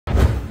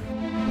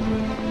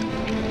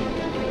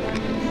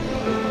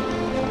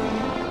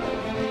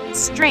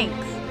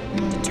strength,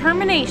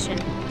 determination,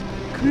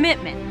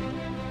 commitment,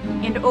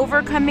 and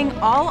overcoming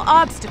all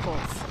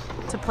obstacles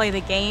to play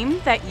the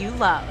game that you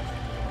love.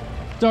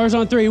 Stars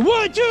on three.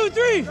 1, 2,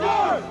 3.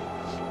 Stars!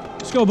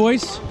 Let's go,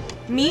 boys.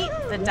 Meet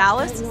the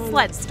Dallas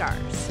Sled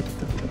Stars.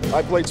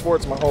 I played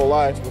sports my whole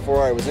life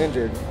before I was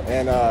injured,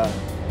 and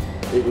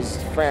it was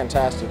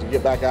fantastic to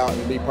get back out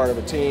and be part of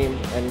a team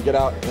and get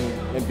out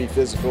and be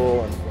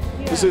physical.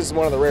 And this is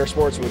one of the rare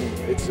sports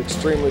where it's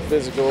extremely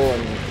physical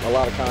and a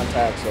lot of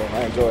contact, so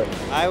I enjoy it.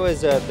 I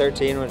was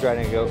 13 when I was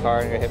riding a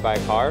go-kart and got hit by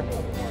a car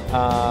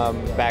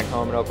back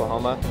home in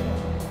Oklahoma.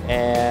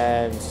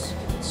 And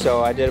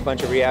so I did a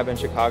bunch of rehab in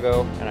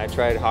Chicago, and I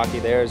tried hockey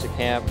there as a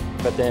camp.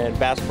 But then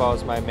basketball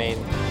was my main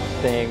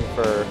thing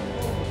for,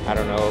 I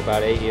don't know,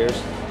 about 8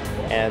 years.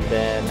 And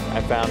then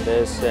I found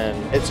this, and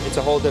it's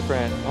a whole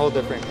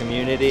different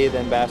community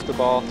than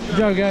basketball. Good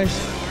job, guys.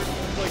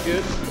 Play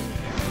good.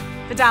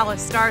 The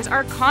Dallas Stars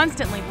are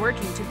constantly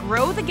working to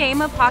grow the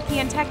game of hockey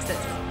in Texas,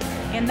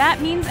 and that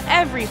means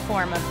every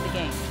form of the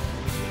game.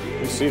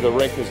 We see the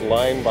rink is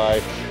lined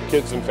by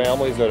kids and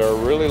families that are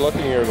really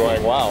looking here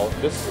going, wow,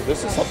 this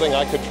is something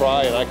I could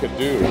try and I could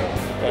do.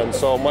 And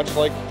so much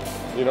like,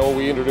 you know,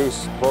 we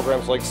introduce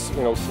programs like,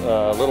 you know,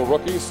 Little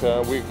Rookies,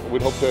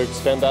 we'd hope to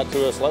extend that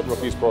to a Sled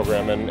Rookies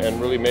program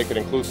and really make it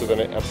inclusive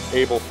and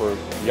able for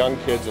young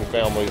kids and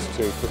families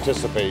to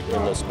participate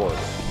in this sport.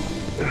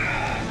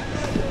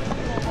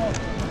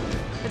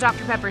 The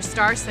Dr. Pepper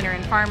Star Center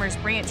in Farmers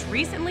Branch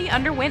recently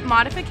underwent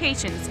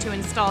modifications to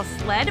install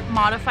sled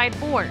modified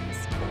boards.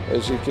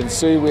 As you can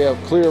see, we have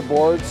clear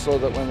boards so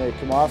that when they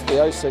come off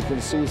the ice, they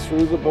can see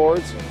through the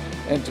boards.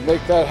 And to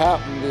make that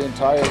happen, the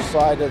entire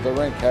side of the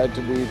rink had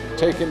to be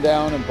taken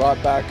down and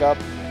brought back up.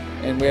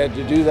 And we had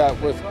to do that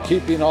with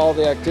keeping all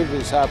the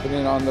activities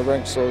happening on the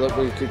rink so that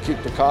we could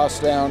keep the costs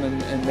down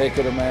and make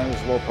it a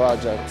manageable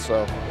project.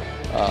 So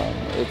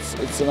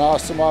it's an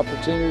awesome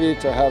opportunity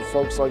to have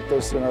folks like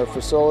this in our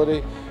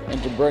facility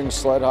and to bring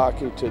sled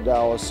hockey to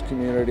Dallas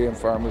community and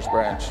Farmers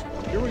Branch.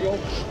 Here we go.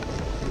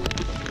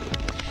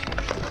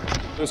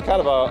 There's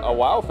kind of a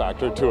wow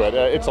factor to it.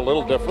 It's a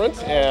little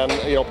different, and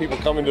you know, people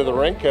come into the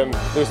rink and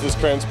there's this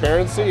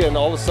transparency, and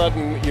all of a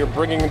sudden you're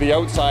bringing the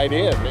outside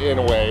in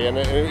a way, and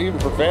even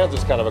for fans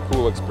it's kind of a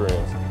cool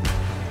experience.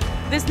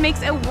 This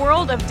makes a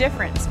world of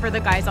difference for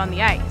the guys on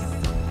the ice.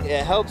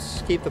 It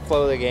helps keep the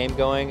flow of the game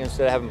going.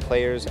 Instead of having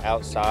players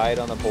outside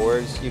on the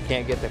boards, you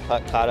can't get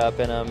caught up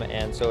in them,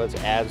 and so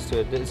it adds to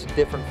it. It's a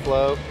different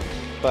flow.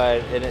 But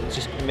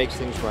it makes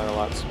things run a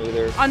lot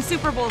smoother. On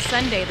Super Bowl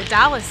Sunday, the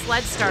Dallas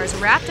Sled Stars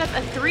wrapped up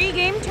a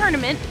 3-game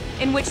tournament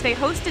in which they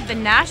hosted the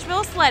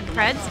Nashville Sled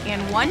Preds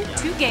and won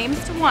 2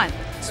 games to 1.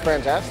 It's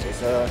fantastic.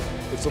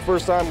 It's the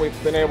first time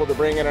we've been able to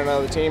bring in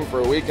another team for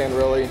a weekend,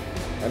 really,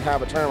 and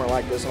have a tournament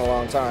like this in a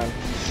long time.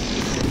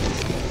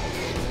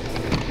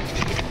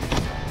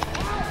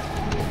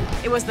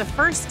 It was the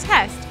first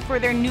test for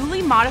their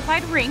newly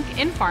modified rink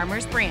in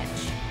Farmers Branch.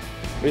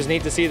 It was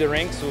neat to see the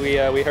rinks. We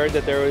heard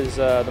that there was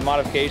the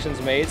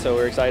modifications made, so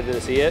we're excited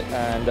to see it,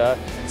 and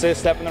it's a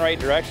step in the right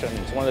direction.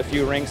 It's one of the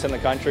few rinks in the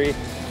country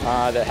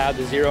that have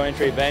the zero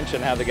entry bench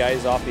and have the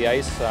guys off the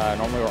ice.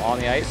 Normally we're on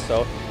the ice,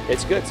 so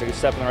it's good. It's a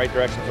step in the right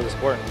direction for the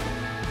sport.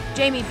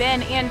 Jamie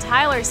Benn and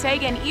Tyler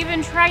Sagan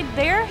even tried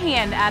their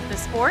hand at the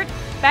sport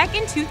back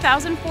in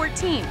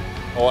 2014.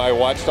 Well, I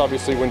watched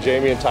obviously when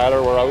Jamie and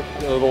Tyler were out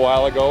a little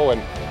while ago,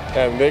 and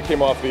they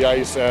came off the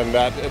ice, and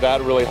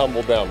that really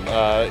humbled them.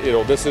 You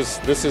know, this is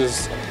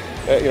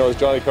you know, as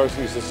Johnny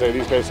Carson used to say,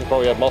 these guys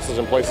probably have muscles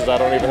in places I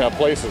don't even have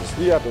places.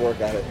 You have to work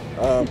at it.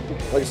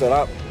 Like I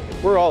said,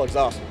 we're all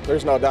exhausted.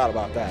 There's no doubt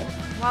about that.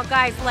 While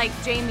guys like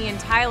Jamie and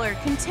Tyler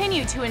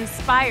continue to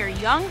inspire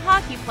young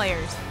hockey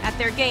players at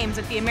their games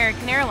at the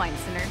American Airlines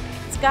Center,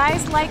 it's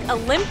guys like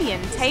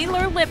Olympian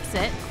Taylor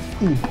Lipsett.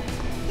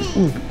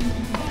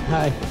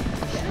 Hi.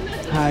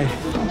 Hi.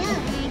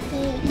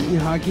 You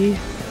hockey?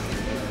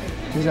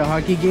 Is it a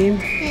hockey game?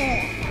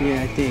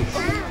 Yeah, I think.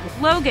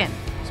 Logan.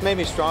 It's made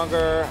me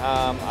stronger.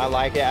 I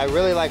like it. I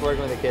really like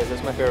working with the kids.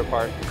 That's my favorite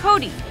part.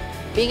 Cody.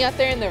 Being out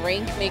there in the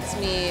rink makes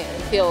me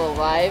feel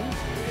alive.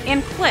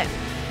 And Cliff.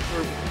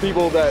 For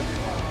people that,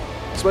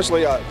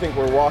 especially I think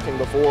we're walking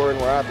before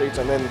and we're athletes,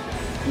 and then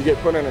you get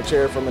put in a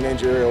chair from an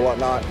injury or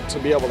whatnot, to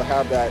be able to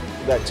have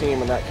that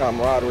team and that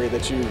camaraderie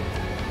that you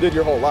did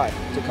your whole life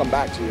to come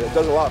back to you. It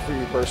does a lot for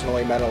you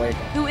personally, mentally.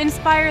 Who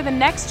inspire the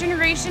next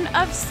generation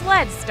of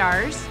sled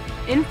stars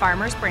in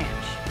Farmers Branch.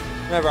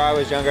 Whenever I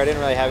was younger, I didn't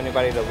really have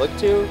anybody to look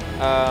to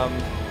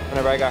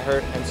whenever I got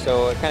hurt, and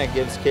so it kind of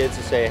gives kids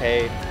to say,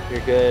 hey,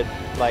 you're good,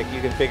 like you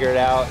can figure it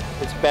out,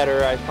 it's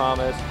better, I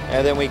promise,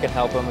 and then we can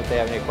help them if they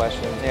have any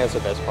questions. I think that's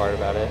the best part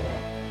about it.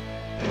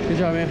 Good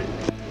job, man.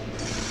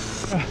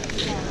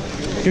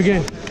 Good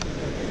game.